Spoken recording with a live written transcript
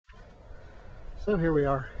So here we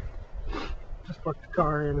are. Just parked the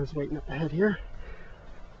car and is waiting up ahead here.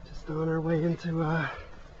 Just on our way onto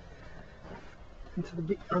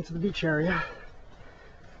the beach area.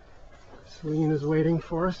 Saline is waiting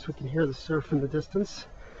for us. We can hear the surf in the distance.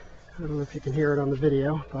 I don't know if you can hear it on the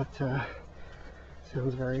video, but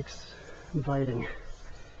sounds very inviting.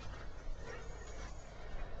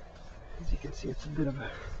 As you can see, it's a bit of a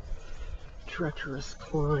treacherous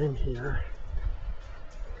climb here.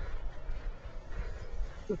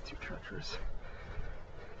 Not too treacherous.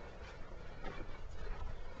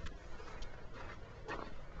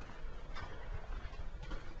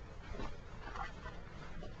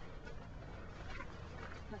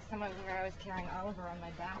 Last time I was here, I was carrying Oliver on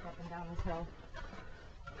my back up and down this hill.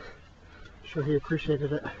 Sure he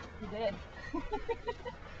appreciated it. He did.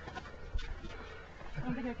 I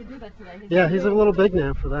don't think I could do that today. Yeah, he's a little big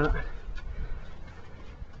now for that.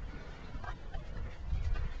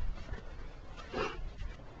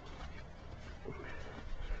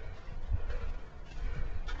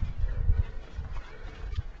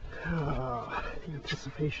 Oh, the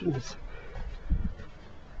anticipation is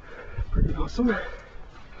pretty awesome.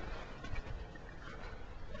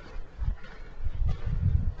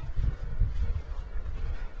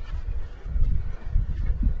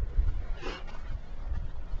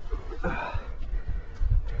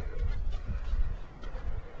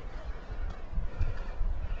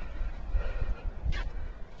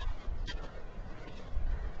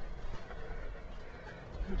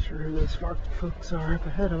 Not sure who those smart folks are up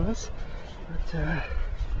ahead of us, but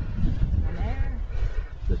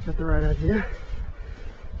they've got the right idea.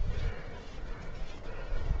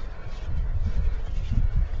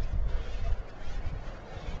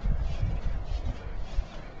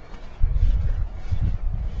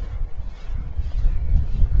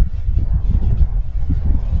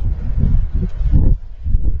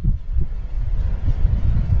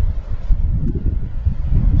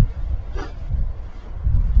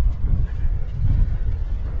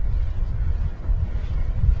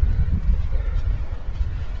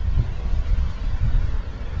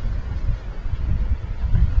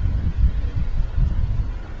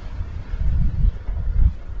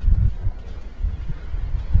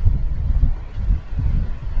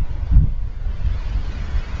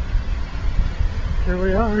 Here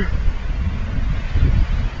we are.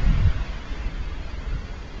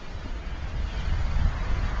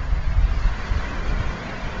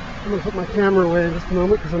 I'm going to put my camera away in just a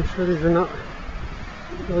moment because I'm sure these are not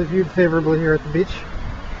really viewed favorably here at the beach,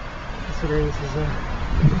 considering this is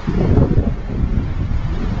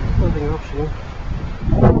clothing optional.